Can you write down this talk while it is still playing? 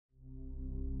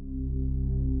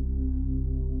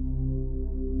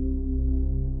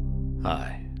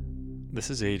Hi, this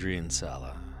is Adrian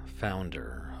Sala,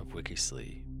 founder of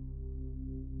Wikisleep.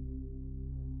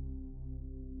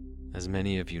 As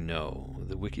many of you know,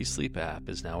 the Wikisleep app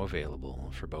is now available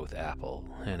for both Apple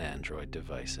and Android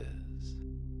devices.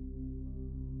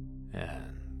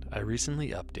 And I recently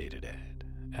updated it,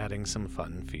 adding some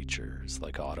fun features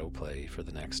like autoplay for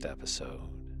the next episode,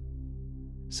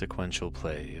 sequential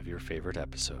play of your favorite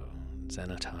episodes,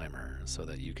 and a timer so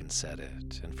that you can set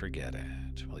it and forget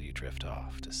it while you drift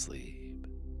off to sleep.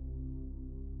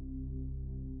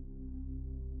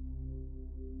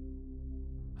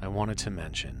 I wanted to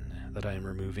mention that I am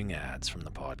removing ads from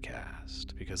the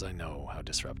podcast because I know how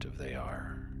disruptive they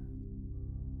are.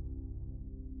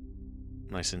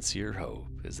 My sincere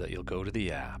hope is that you'll go to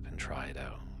the app and try it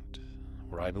out,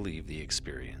 where I believe the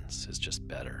experience is just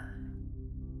better.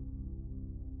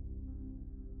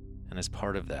 And as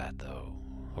part of that, though,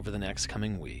 over the next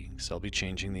coming weeks, I'll be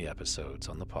changing the episodes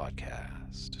on the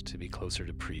podcast to be closer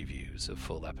to previews of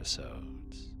full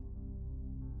episodes,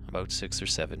 about 6 or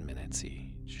 7 minutes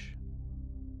each.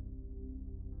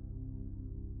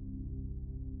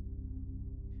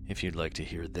 If you'd like to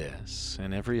hear this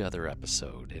and every other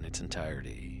episode in its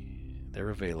entirety,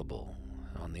 they're available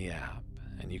on the app,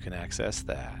 and you can access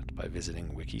that by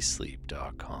visiting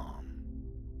wikisleep.com.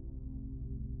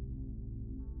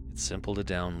 It's simple to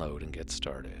download and get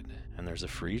started, and there's a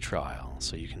free trial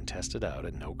so you can test it out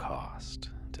at no cost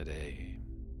today.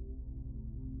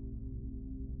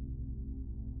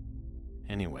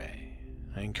 Anyway,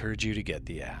 I encourage you to get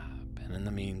the app, and in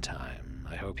the meantime,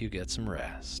 I hope you get some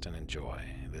rest and enjoy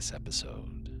this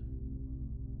episode.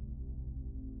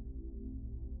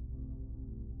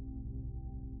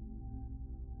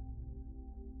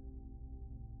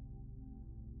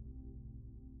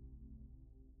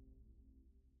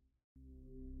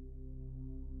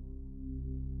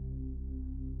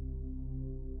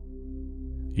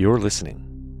 You're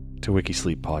listening to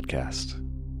Wikisleep Podcast,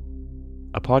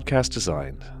 a podcast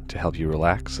designed to help you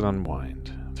relax and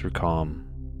unwind through calm,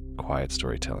 quiet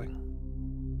storytelling.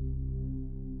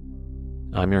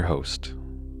 I'm your host,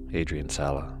 Adrian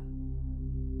Sala.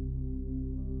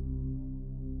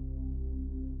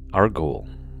 Our goal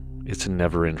is to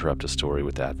never interrupt a story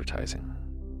with advertising,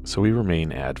 so we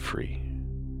remain ad-free.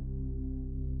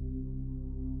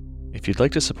 If you'd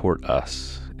like to support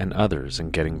us and others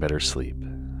in getting better sleep,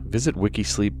 visit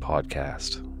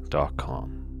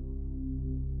wikisleeppodcast.com.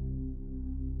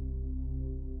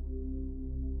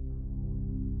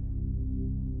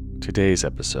 Today's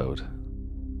episode,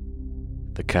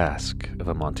 The Cask of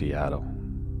Amontadillo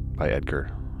by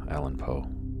Edgar Allan Poe.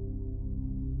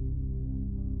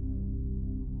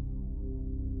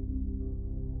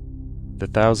 The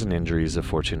 1,000 injuries of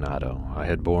Fortunato I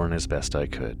had borne as best I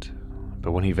could,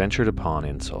 but when he ventured upon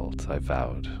insult, I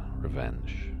vowed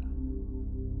revenge.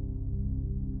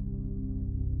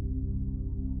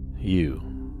 You,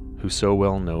 who so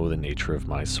well know the nature of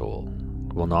my soul,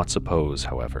 will not suppose,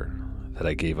 however, that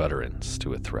I gave utterance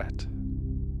to a threat.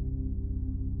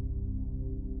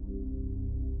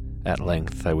 At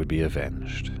length I would be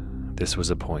avenged. This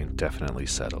was a point definitely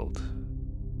settled,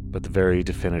 but the very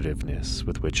definitiveness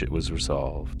with which it was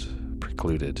resolved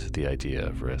precluded the idea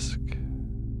of risk.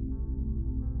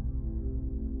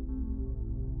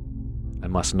 I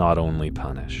must not only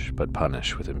punish, but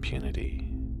punish with impunity.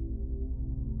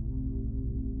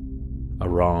 A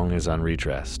wrong is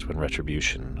unredressed when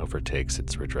retribution overtakes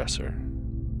its redresser.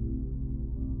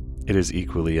 It is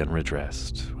equally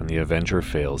unredressed when the avenger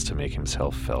fails to make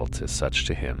himself felt as such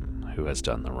to him who has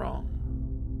done the wrong.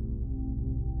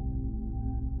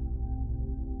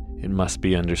 It must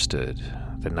be understood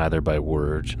that neither by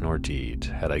word nor deed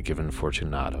had I given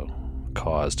Fortunato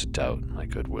cause to doubt my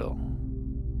goodwill.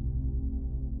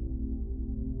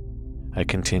 I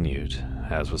continued,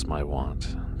 as was my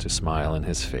wont, to smile in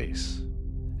his face,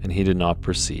 and he did not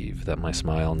perceive that my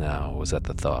smile now was at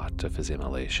the thought of his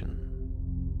immolation.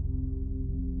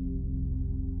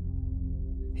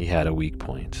 He had a weak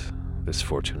point, this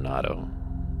Fortunato.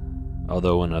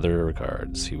 Although in other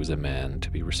regards he was a man to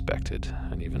be respected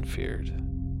and even feared.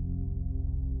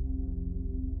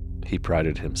 He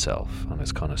prided himself on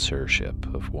his connoisseurship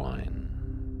of wine.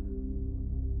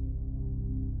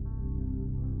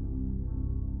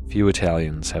 Few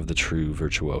Italians have the true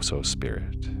virtuoso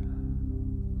spirit.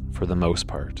 For the most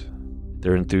part,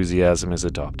 their enthusiasm is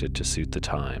adopted to suit the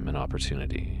time and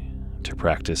opportunity, to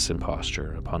practice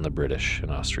imposture upon the British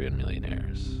and Austrian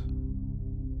millionaires.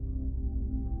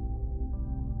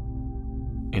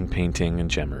 In painting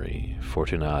and gemmery,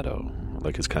 Fortunato,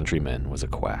 like his countrymen, was a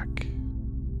quack.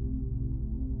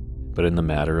 But in the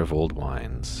matter of old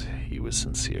wines, he was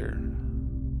sincere.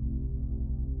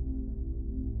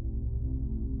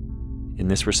 In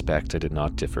this respect, I did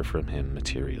not differ from him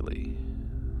materially.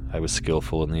 I was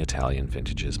skillful in the Italian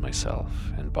vintages myself,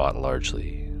 and bought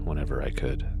largely whenever I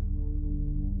could.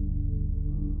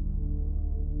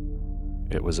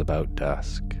 It was about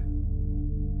dusk,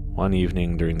 one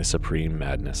evening during the supreme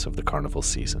madness of the carnival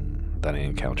season, that I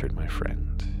encountered my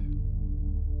friend.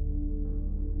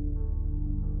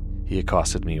 He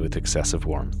accosted me with excessive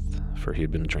warmth, for he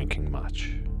had been drinking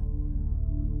much.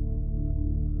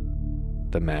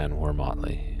 The man wore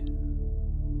motley.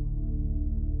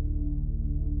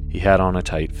 He had on a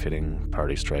tight-fitting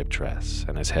party-striped dress,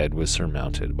 and his head was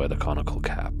surmounted by the conical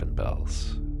cap and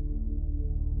bells.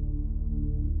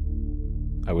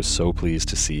 I was so pleased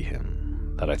to see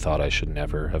him that I thought I should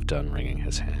never have done wringing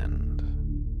his hand.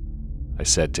 I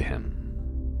said to him,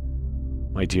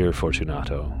 "My dear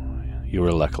Fortunato, you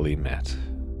were luckily met.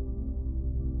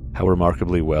 How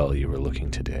remarkably well you were looking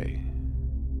today.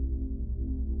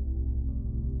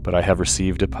 But I have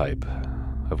received a pipe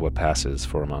of what passes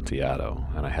for Amontadillo,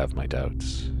 and I have my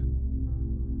doubts."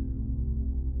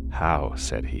 "How?"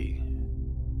 said he.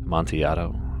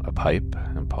 "Amontadillo? A pipe?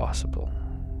 Impossible.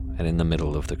 And in the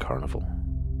middle of the carnival."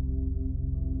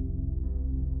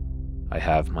 "I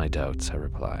have my doubts," I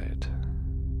replied.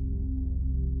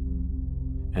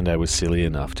 "And I was silly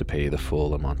enough to pay the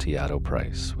full Amontadillo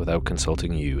price without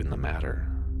consulting you in the matter.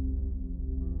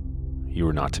 You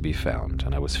were not to be found,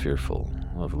 and I was fearful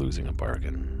of losing a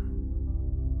bargain."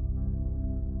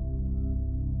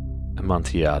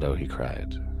 "Amontadillo," he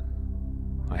cried.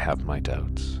 "I have my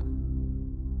doubts.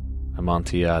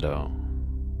 Amontadillo,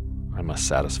 I must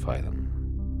satisfy them."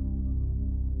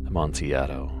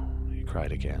 "Amontadillo," he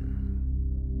cried again.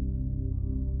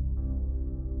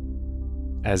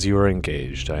 "As you are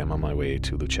engaged, I am on my way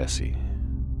to Lucchesi.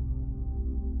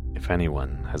 If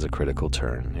anyone has a critical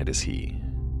turn, it is he.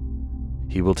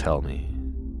 He will tell me.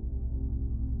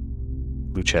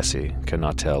 Lucchesi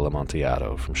cannot tell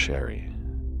Amontadillo from sherry.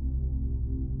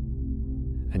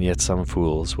 And yet some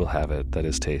fools will have it that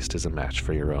his taste is a match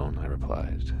for your own," I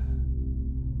replied.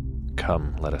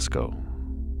 "Come, let us go."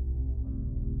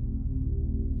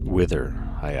 "Whither?"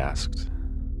 I asked.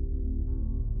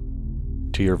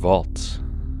 "To your vaults."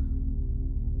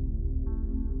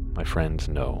 "My friend,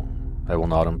 no. I will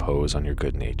not impose on your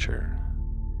good nature.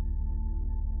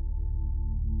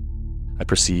 I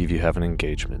perceive you have an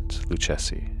engagement,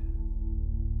 Lucchesi."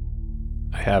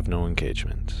 "I have no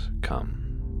engagement. Come."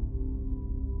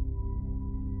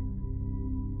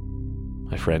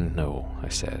 "My friend, no," I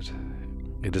said.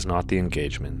 "It is not the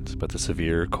engagement, but the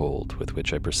severe cold with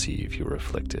which I perceive you are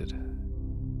afflicted.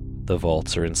 The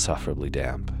vaults are insufferably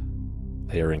damp.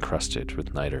 They are encrusted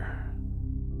with nitre."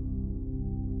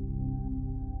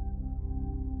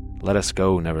 "Let us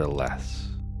go, nevertheless."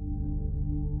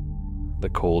 "The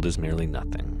cold is merely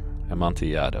nothing.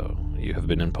 Amontadillo, you have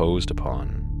been imposed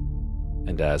upon.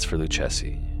 And as for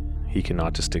Lucchesi, he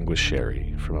cannot distinguish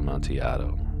sherry from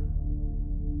Amontadillo."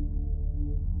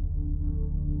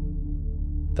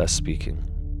 Thus speaking,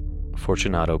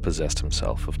 Fortunato possessed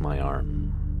himself of my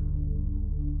arm.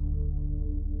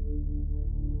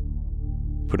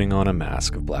 Putting on a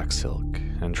mask of black silk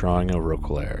and drawing a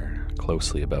roquelaire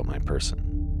closely about my person,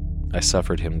 I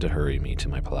suffered him to hurry me to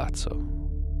my palazzo.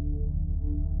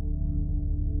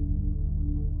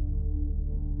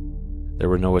 There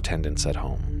were no attendants at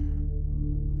home.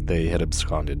 They had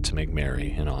absconded to make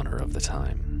merry in honor of the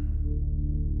time.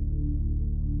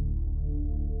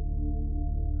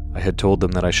 I had told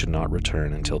them that I should not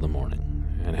return until the morning,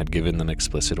 and had given them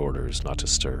explicit orders not to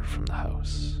stir from the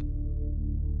house.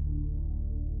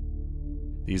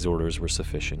 These orders were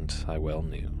sufficient, I well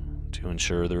knew, to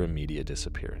ensure their immediate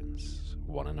disappearance,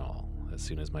 one and all, as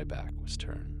soon as my back was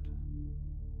turned.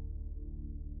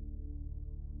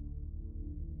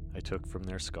 I took from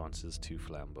their sconces 2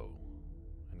 flambeaux,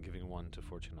 and giving one to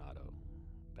Fortunato,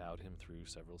 bowed him through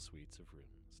several suites of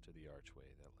rooms to the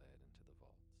archway that led into the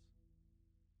vaults.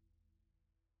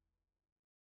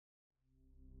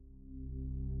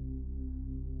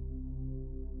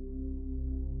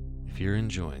 If you're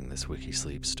enjoying this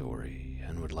WikiSleep story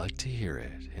and would like to hear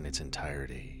it in its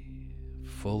entirety,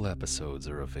 full episodes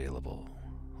are available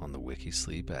on the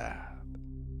WikiSleep app,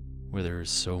 where there is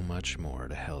so much more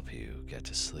to help you get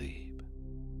to sleep.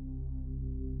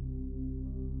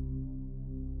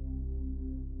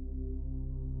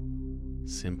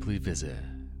 Simply visit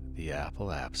the Apple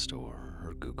App Store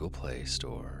or Google Play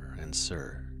Store and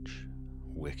search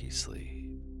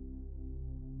WikiSleep.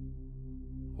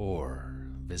 Or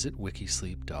visit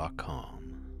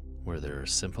wikisleep.com, where there are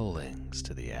simple links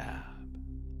to the app.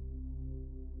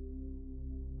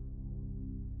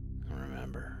 And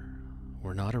remember,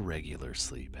 we're not a regular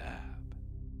sleep app.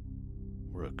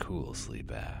 were a cool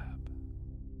sleep app.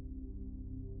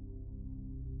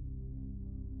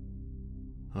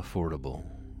 Affordable,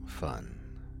 fun,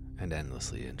 and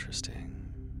endlessly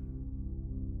interesting.